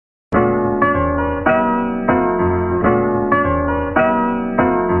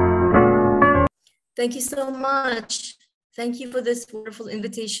Thank you so much. Thank you for this wonderful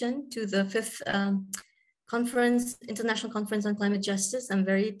invitation to the 5th International Conference on Climate Justice. I'm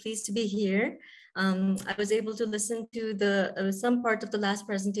very pleased to be here. I was able to listen to some part of the last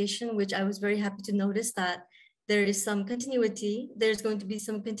presentation, which I was very happy to notice that there is some continuity. There's going to be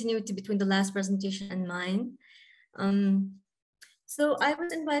some continuity between the last presentation and mine. So I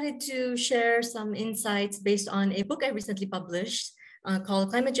was invited to share some insights based on a book I recently published called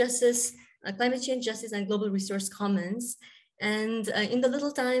Climate Change, Justice, and Global Resource Commons. And in the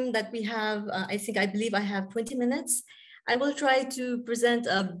little time that we have, I believe I have 20 minutes, I will try to present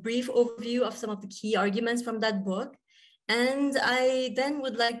a brief overview of some of the key arguments from that book. And I then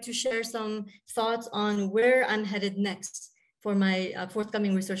would like to share some thoughts on where I'm headed next for my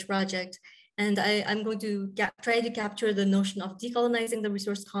forthcoming research project. And I'm going to try to capture the notion of decolonizing the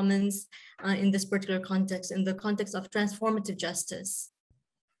resource commons in this particular context, in the context of transformative justice.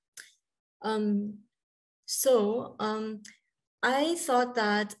 I thought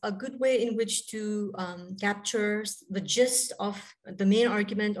that a good way in which to capture the gist of the main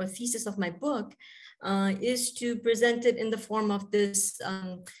argument or thesis of my book is to present it in the form of this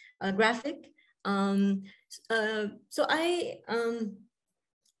graphic. When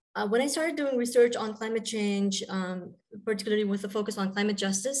I started doing research on climate change, particularly with a focus on climate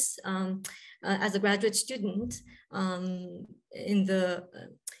justice, as a graduate student in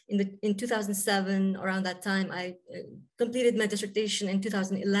 2007, around that time, I completed my dissertation in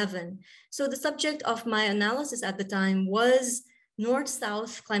 2011. So the subject of my analysis at the time was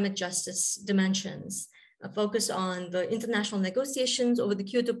North-South climate justice dimensions, a focus on the international negotiations over the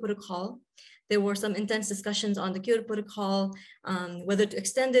Kyoto Protocol. There were some intense discussions on the Kyoto Protocol, whether to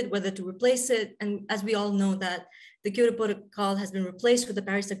extend it, whether to replace it. And as we all know that the Kyoto Protocol has been replaced with the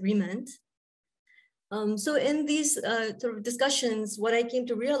Paris Agreement. So in these sort of discussions, what I came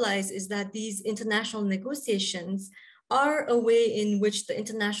to realize is that these international negotiations are a way in which the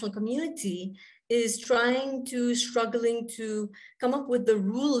international community is struggling to come up with the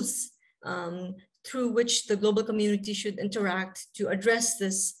rules through which the global community should interact to address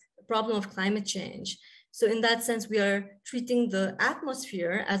this problem of climate change. So in that sense, we are treating the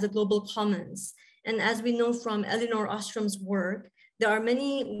atmosphere as a global commons. And as we know from Elinor Ostrom's work, there are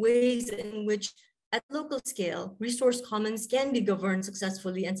many ways in which at local scale, resource commons can be governed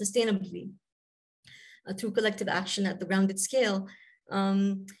successfully and sustainably through collective action at the grounded scale.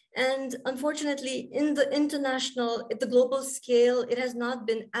 And unfortunately, at the global scale, it has not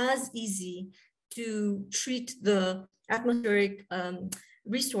been as easy to treat the atmospheric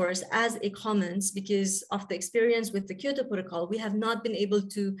resource as a commons because of the experience with the Kyoto Protocol. We have not been able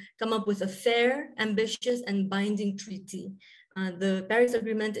to come up with a fair, ambitious, and binding treaty. The Paris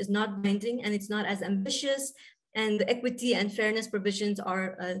Agreement is not binding and it's not as ambitious, and the equity and fairness provisions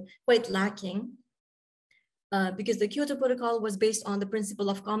are quite lacking because the Kyoto Protocol was based on the principle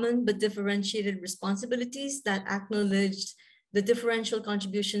of common but differentiated responsibilities that acknowledged the differential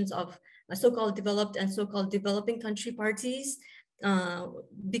contributions of so-called developed and so-called developing country parties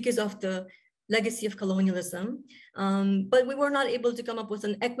because of the legacy of colonialism. But we were not able to come up with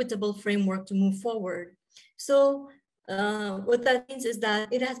an equitable framework to move forward. So what that means is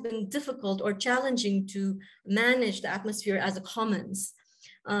that it has been difficult or challenging to manage the atmosphere as a commons.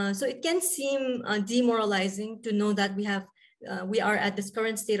 So it can seem demoralizing to know that we are at this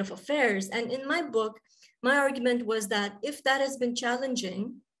current state of affairs. And in my book, my argument was that if that has been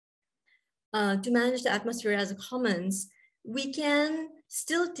challenging to manage the atmosphere as a commons, we can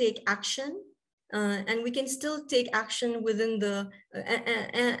still take action and we can still take action within the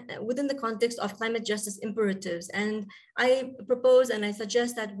context of climate justice imperatives. And I propose and I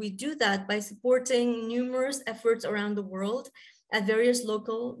suggest that we do that by supporting numerous efforts around the world at various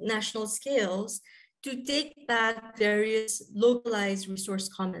local, national scales to take back various localized resource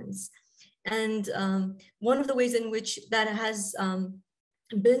commons. And one of the ways in which that has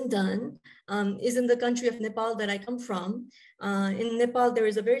been done is in the country of Nepal that I come from. In Nepal, there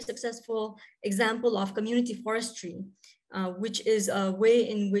is a very successful example of community forestry, which is a way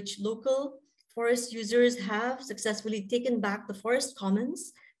in which local forest users have successfully taken back the forest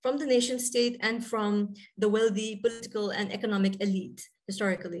commons from the nation state and from the wealthy political and economic elite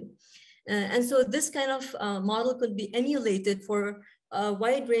historically. And so this kind of model could be emulated for a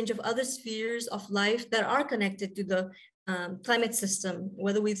wide range of other spheres of life that are connected to the climate system,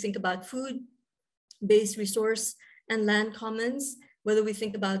 whether we think about food-based resource and land commons, whether we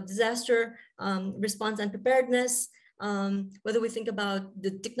think about disaster response and preparedness, whether we think about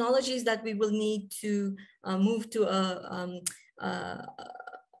the technologies that we will need to move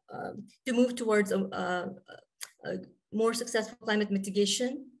towards a more successful climate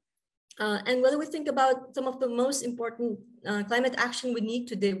mitigation. And when we think about some of the most important climate action we need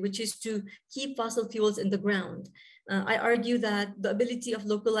today, which is to keep fossil fuels in the ground, I argue that the ability of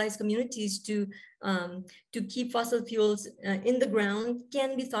localized communities to keep fossil fuels in the ground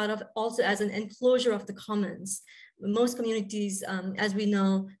can be thought of also as an enclosure of the commons. Most communities, as we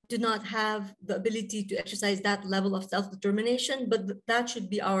know, do not have the ability to exercise that level of self-determination, but that should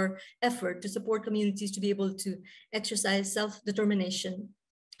be our effort to support communities to be able to exercise self-determination.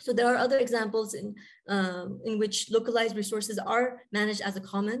 So there are other examples in which localized resources are managed as a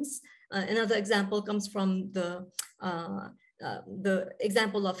commons. Another example comes from the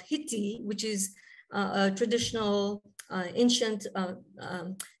example of Hiti, which is a traditional ancient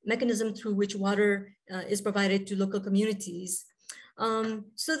mechanism through which water is provided to local communities.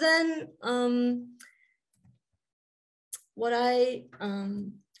 So then what I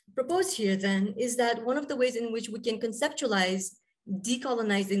propose here then is that one of the ways in which we can conceptualize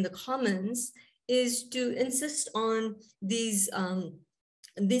decolonizing the commons is to insist on these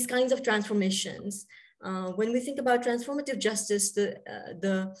kinds of transformations. When we think about transformative justice,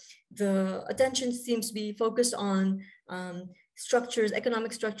 the attention seems to be focused on structures,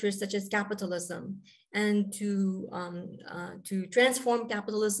 economic structures such as capitalism, and to transform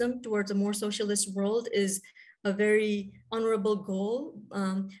capitalism towards a more socialist world is a very honorable goal,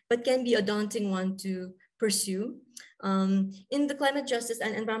 but can be a daunting one to pursue. In the climate justice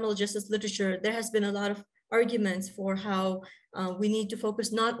and environmental justice literature, there has been a lot of arguments for how we need to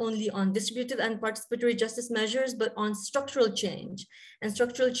focus not only on distributive and participatory justice measures, but on structural change. And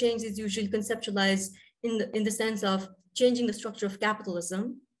structural change is usually conceptualized in the sense of changing the structure of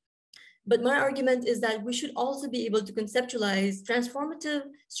capitalism. But my argument is that we should also be able to conceptualize transformative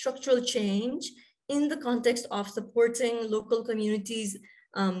structural change in the context of supporting local communities'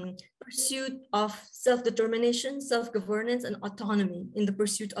 pursuit of self-determination, self-governance, and autonomy in the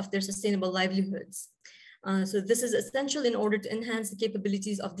pursuit of their sustainable livelihoods. So this is essential in order to enhance the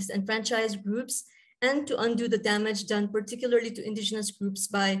capabilities of disenfranchised groups and to undo the damage done particularly to indigenous groups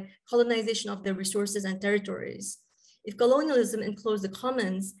by colonization of their resources and territories. If colonialism enclosed the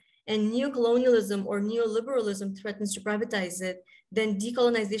commons and neocolonialism or neoliberalism threatens to privatize it, then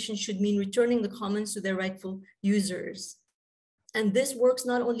decolonization should mean returning the commons to their rightful users. And this works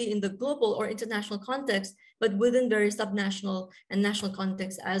not only in the global or international context, but within various subnational and national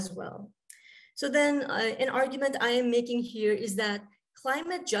contexts as well. So then an argument I am making here is that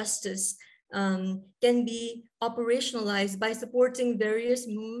climate justice can be operationalized by supporting various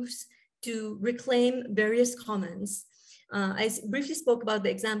moves to reclaim various commons. I briefly spoke about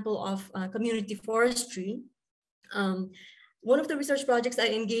the example of community forestry. One of the research projects I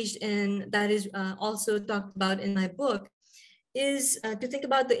engaged in that is also talked about in my book is to think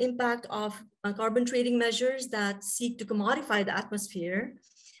about the impact of carbon trading measures that seek to commodify the atmosphere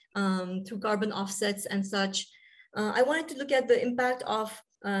through carbon offsets and such. I wanted to look at the impact of,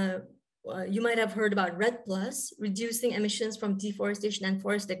 you might have heard about REDD+, reducing emissions from deforestation and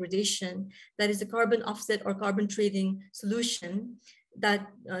forest degradation. That is a carbon offset or carbon trading solution that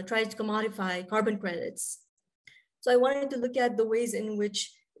tries to commodify carbon credits. So I wanted to look at the ways in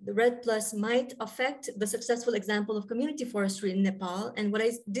which the REDD+ might affect the successful example of community forestry in Nepal. And what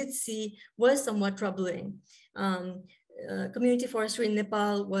I did see was somewhat troubling. Community forestry in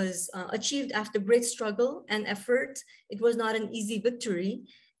Nepal was achieved after great struggle and effort. It was not an easy victory.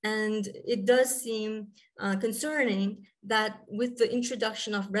 And it does seem concerning that with the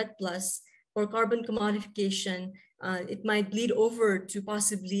introduction of REDD+ or carbon commodification, it might bleed over to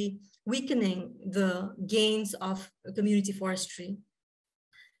possibly weakening the gains of community forestry.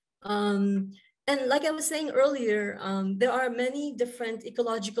 And like I was saying earlier, there are many different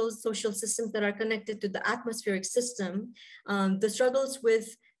ecological social systems that are connected to the atmospheric system. The struggles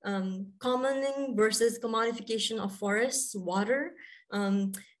with commoning versus commodification of forests, water,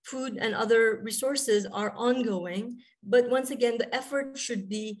 food, and other resources are ongoing. But once again, the effort should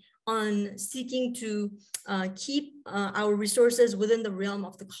be on seeking to keep our resources within the realm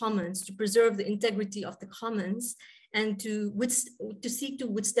of the commons, to preserve the integrity of the commons, and to seek to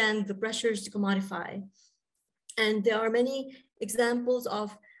withstand the pressures to commodify. And there are many examples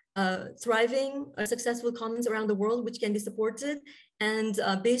of thriving, successful commons around the world which can be supported. And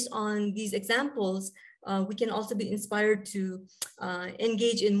based on these examples, we can also be inspired to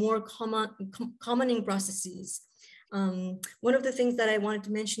engage in more commoning processes. One of the things that I wanted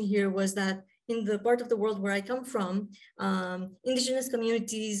to mention here was that in the part of the world where I come from, indigenous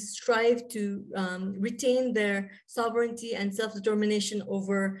communities strive to retain their sovereignty and self-determination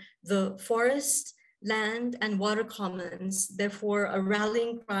over the forest, land and water commons. Therefore, a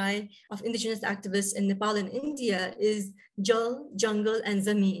rallying cry of indigenous activists in Nepal and India is Jal, jungle, and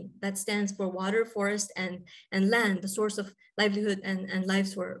Zameen. That stands for water, forest, and land, the source of livelihood and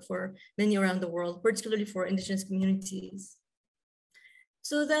lives for many around the world, particularly for indigenous communities.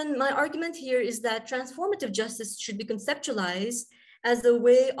 So then my argument here is that transformative justice should be conceptualized as a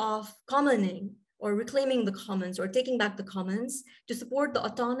way of commoning or reclaiming the commons or taking back the commons to support the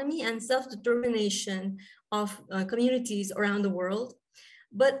autonomy and self-determination of communities around the world.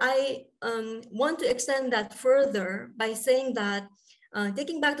 But I want to extend that further by saying that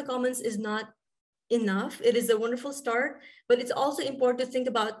taking back the commons is not enough. It is a wonderful start, but it's also important to think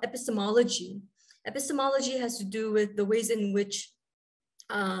about epistemology. Epistemology has to do with the ways in which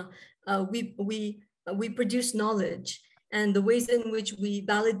we produce knowledge and the ways in which we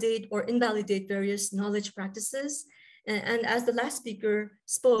validate or invalidate various knowledge practices. And as the last speaker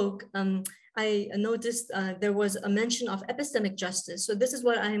spoke, I noticed there was a mention of epistemic justice. So this is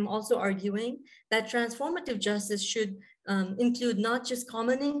what I'm also arguing, that transformative justice should include not just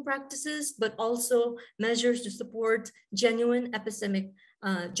commoning practices, but also measures to support genuine epistemic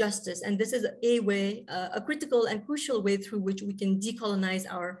justice. And this is a way, a critical and crucial way through which we can decolonize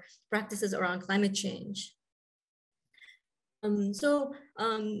our practices around climate change. What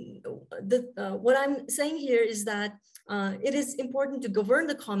I'm saying here is that it is important to govern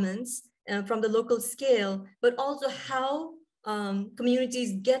the commons from the local scale, but also how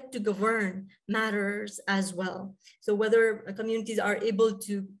communities get to govern matters as well. So whether communities are able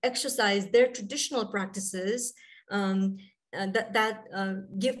to exercise their traditional practices that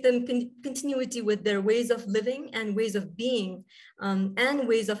give them continuity with their ways of living and ways of being and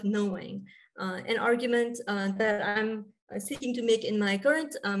ways of knowing. An argument that I'm seeking to make in my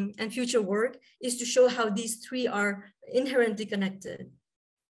current and future work is to show how these three are inherently connected.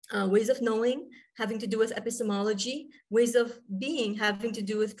 Ways of knowing having to do with epistemology, ways of being having to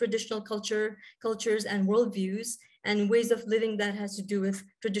do with traditional cultures and worldviews, and ways of living that has to do with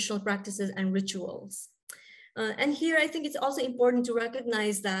traditional practices and rituals. And here I think it's also important to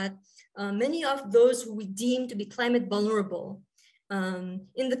recognize that many of those who we deem to be climate vulnerable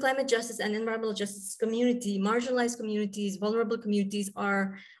in the climate justice and environmental justice community, marginalized communities, vulnerable communities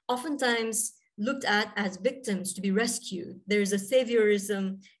are oftentimes looked at as victims to be rescued. There's a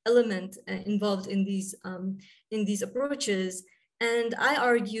saviorism element involved in these approaches. And I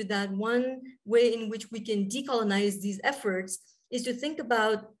argue that one way in which we can decolonize these efforts is to think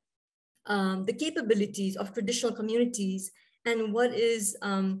about the capabilities of traditional communities and what is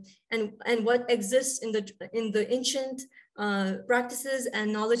and what exists in the ancient practices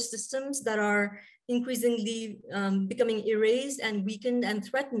and knowledge systems that are increasingly becoming erased and weakened and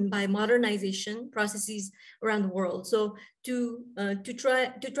threatened by modernization processes around the world. So to try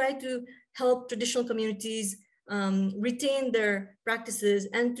to help traditional communities retain their practices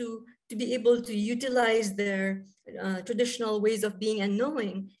and to be able to utilize their traditional ways of being and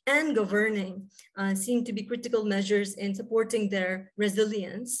knowing and governing seem to be critical measures in supporting their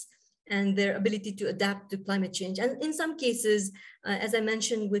resilience and their ability to adapt to climate change. And in some cases, as I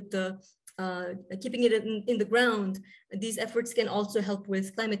mentioned with the keeping it in the ground, these efforts can also help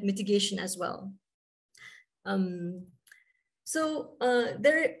with climate mitigation as well.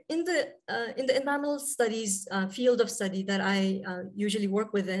 There in the environmental studies field of study that I usually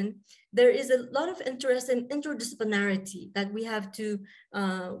work within, there is a lot of interest in interdisciplinarity, that we have to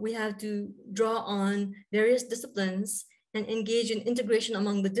draw on various disciplines and engage in integration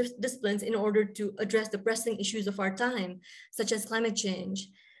among the disciplines in order to address the pressing issues of our time, such as climate change.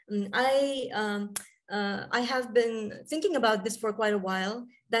 I have been thinking about this for quite a while,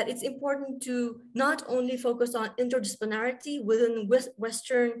 that it's important to not only focus on interdisciplinarity within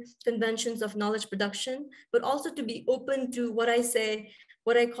Western conventions of knowledge production, but also to be open to what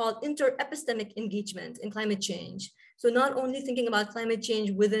I call inter-epistemic engagement in climate change. So not only thinking about climate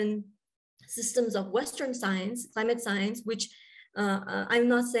change within systems of Western science, climate science, which I'm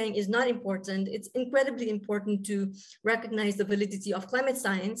not saying is not important. It's incredibly important to recognize the validity of climate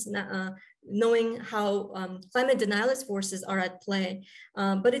science, knowing how climate denialist forces are at play.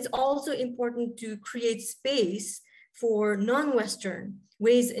 But it's also important to create space for non-Western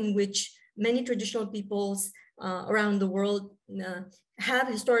ways in which many traditional peoples around the world have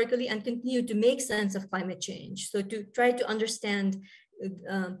historically and continue to make sense of climate change. So to try to understand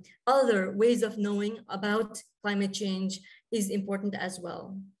other ways of knowing about climate change is important as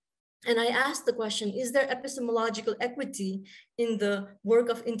well. And I asked the question, is there epistemological equity in the work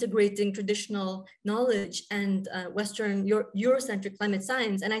of integrating traditional knowledge and Western Eurocentric climate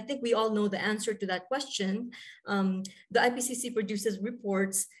science? And I think we all know the answer to that question. The IPCC produces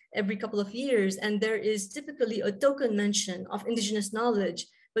reports every couple of years, and there is typically a token mention of indigenous knowledge.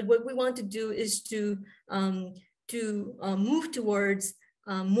 But what we want to do is to move towards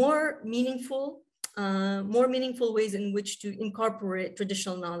more meaningful ways in which to incorporate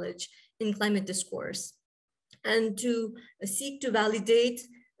traditional knowledge in climate discourse, and to seek to validate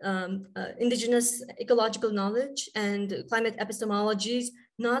indigenous ecological knowledge and climate epistemologies,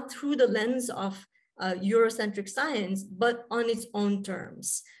 not through the lens of Eurocentric science, but on its own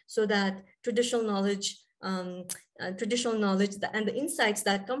terms, so that traditional knowledge and the insights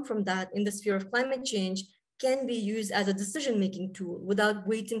that come from that in the sphere of climate change can be used as a decision-making tool without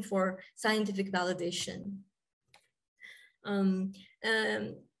waiting for scientific validation. In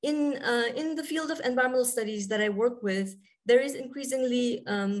the field of environmental studies that I work with, there is increasingly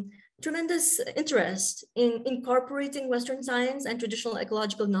tremendous interest in incorporating Western science and traditional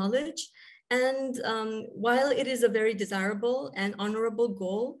ecological knowledge. And while it is a very desirable and honorable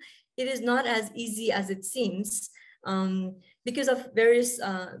goal, it is not as easy as it seems. Because of various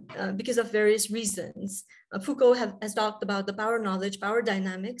reasons. Foucault has talked about the power knowledge, power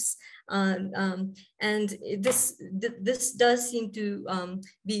dynamics, and this does seem to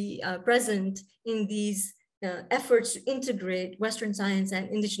be present in these efforts to integrate Western science and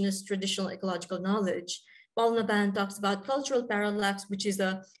indigenous traditional ecological knowledge. Paul Naban talks about cultural parallax, which is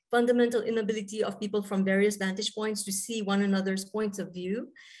a fundamental inability of people from various vantage points to see one another's points of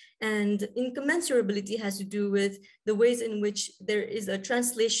view. And incommensurability has to do with the ways in which there is a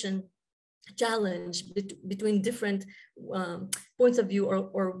translation challenge between different points of view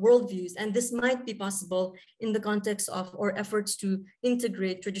or worldviews. And this might be possible in the context of or efforts to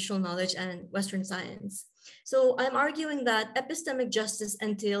integrate traditional knowledge and Western science. So I'm arguing that epistemic justice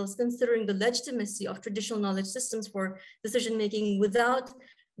entails considering the legitimacy of traditional knowledge systems for decision-making without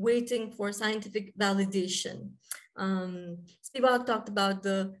waiting for scientific validation. Spivak talked about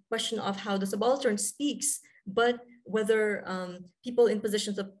the question of how the subaltern speaks, but whether people in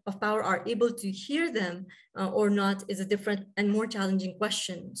positions of power are able to hear them or not is a different and more challenging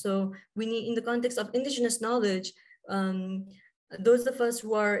question. So we need, in the context of indigenous knowledge, those of us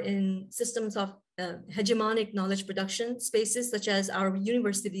who are in systems of hegemonic knowledge production spaces, such as our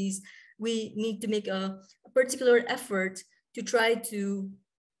universities, we need to make a particular effort to try to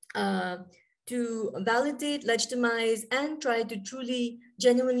validate, legitimize, and try to truly,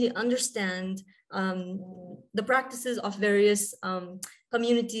 genuinely understand the practices of various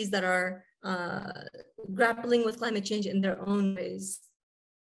communities that are grappling with climate change in their own ways.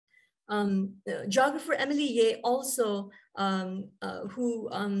 Geographer Emily Yeh also, who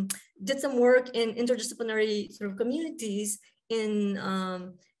did some work in interdisciplinary sort of communities in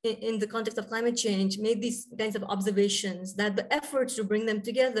the context of climate change, made these kinds of observations that the efforts to bring them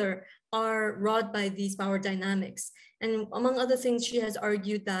together are wrought by these power dynamics. And among other things, she has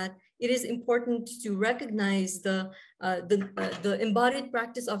argued that it is important to recognize the embodied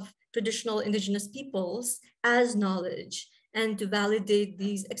practice of traditional indigenous peoples as knowledge, and to validate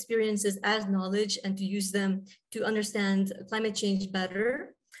these experiences as knowledge and to use them to understand climate change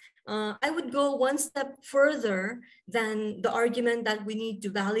better. I would go one step further than the argument that we need to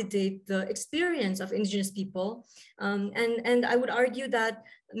validate the experience of indigenous people. And I would argue that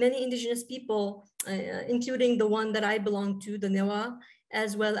many indigenous people, including the one that I belong to, the Newa,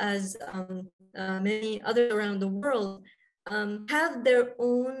 as well as many others around the world, have their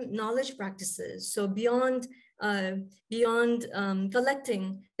own knowledge practices. So beyond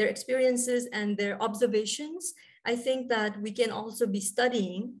collecting their experiences and their observations, I think that we can also be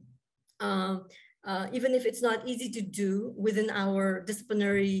studying, even if it's not easy to do within our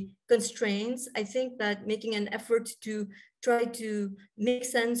disciplinary constraints. I think that making an effort to try to make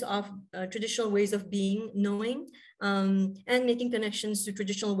sense of traditional ways of being, knowing, and making connections to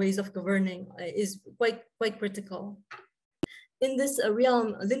traditional ways of governing is quite critical. In this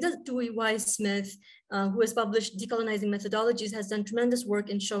realm, Linda Tui Wise Smith, who has published Decolonizing Methodologies, has done tremendous work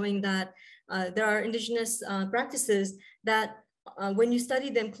in showing that there are indigenous practices that, when you study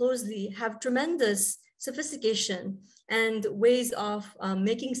them closely, have tremendous sophistication and ways of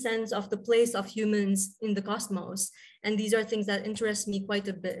making sense of the place of humans in the cosmos. And these are things that interest me quite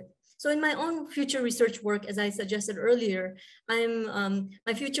a bit. So in my own future research work, as I suggested earlier,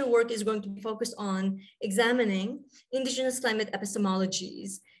 my future work is going to be focused on examining indigenous climate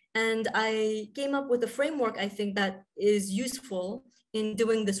epistemologies. And I came up with a framework I think that is useful in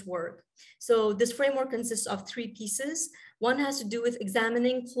doing this work. So this framework consists of 3 pieces. One has to do with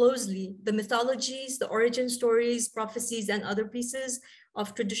examining closely the mythologies, the origin stories, prophecies, and other pieces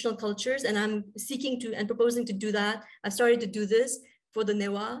of traditional cultures. And I'm seeking to and proposing to do that. I've started to do this for the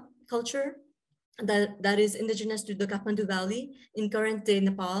Newa culture that is indigenous to the Kathmandu Valley in current day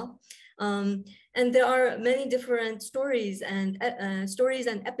Nepal. And there are many different stories and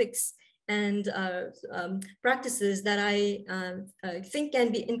epics and practices that I think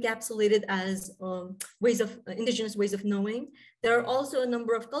can be encapsulated as indigenous ways of knowing. There are also a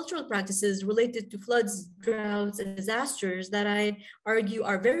number of cultural practices related to floods, droughts, and disasters that I argue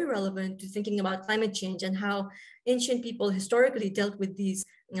are very relevant to thinking about climate change and how ancient people historically dealt with these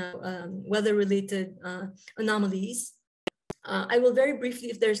weather-related anomalies. I will very briefly,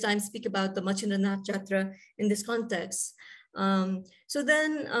 if there's time, speak about the Machindanath Jatra in this context. So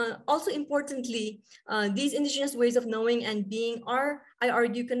then also importantly, these indigenous ways of knowing and being are, I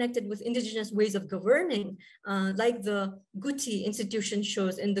argue, connected with indigenous ways of governing, like the Guti institution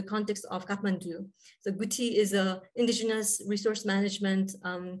shows in the context of Kathmandu. So Guti is an indigenous resource management,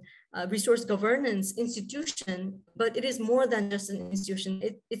 resource governance institution, but it is more than just an institution.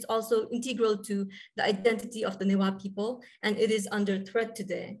 It's also integral to the identity of the Newa people, and it is under threat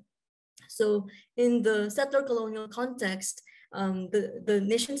today. So in the settler colonial context, the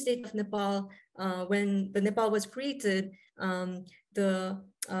nation state of Nepal, when the Nepal was created, the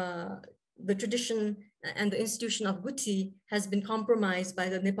tradition and the institution of Guti has been compromised by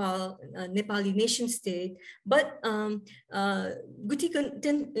the Nepali nation state, but Guti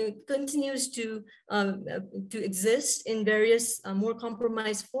continues to exist in various more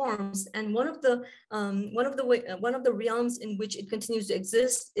compromised forms. And one of the realms in which it continues to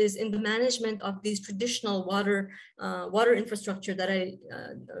exist is in the management of these traditional water infrastructure that I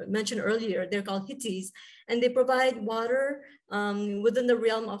mentioned earlier. They're called hittis, and they provide water within the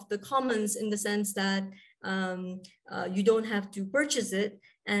realm of the commons, in the sense that you don't have to purchase it,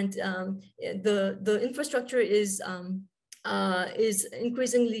 and the infrastructure is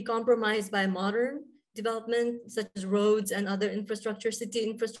increasingly compromised by modern development, such as roads and other infrastructure, city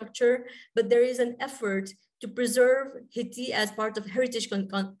infrastructure. But there is an effort to preserve Hitti as part of heritage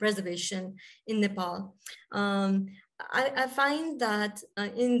preservation in Nepal. I find that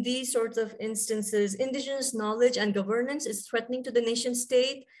in these sorts of instances, indigenous knowledge and governance is threatening to the nation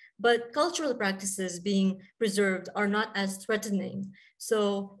state, but cultural practices being preserved are not as threatening.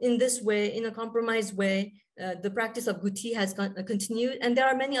 So in this way, in a compromised way, the practice of Guti has continued, and there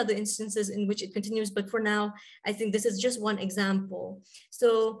are many other instances in which it continues, but for now, I think this is just one example.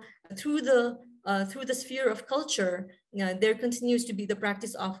 So through the sphere of culture, there continues to be the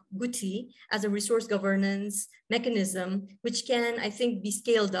practice of Guti as a resource governance mechanism, which can, I think, be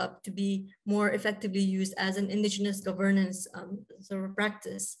scaled up to be more effectively used as an indigenous governance sort of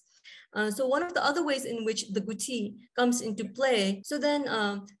practice. So one of the other ways in which the Guti comes into play, so then,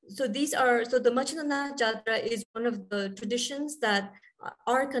 so the Machindanath Jatra is one of the traditions that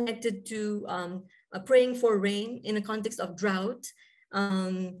are connected to praying for rain in a context of drought.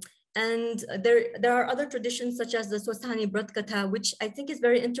 And there are other traditions such as the Swasthani Brat Katha, which I think is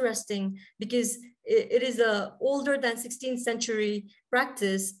very interesting because it is a older than 16th century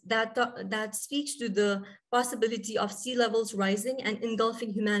practice that speaks to the possibility of sea levels rising and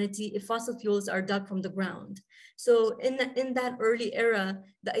engulfing humanity if fossil fuels are dug from the ground. So in that early era,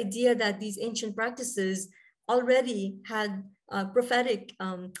 the idea that these ancient practices already had prophetic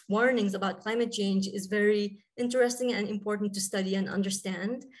warnings about climate change is very interesting and important to study and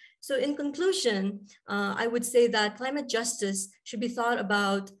understand. So in conclusion, I would say that climate justice should be thought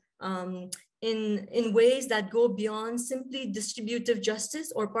about in ways that go beyond simply distributive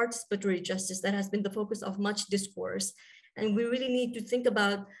justice or participatory justice that has been the focus of much discourse. And we really need to think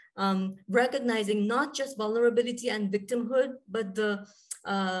about recognizing not just vulnerability and victimhood, but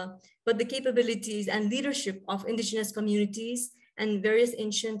the capabilities and leadership of indigenous communities and various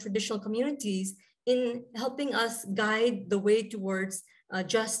ancient traditional communities in helping us guide the way towards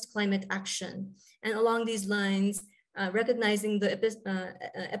just climate action. And along these lines, recognizing the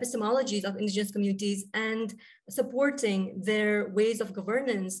epistemologies of indigenous communities and supporting their ways of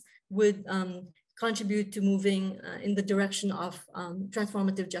governance would contribute to moving in the direction of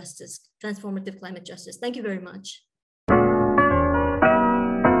transformative justice, transformative climate justice. Thank you very much.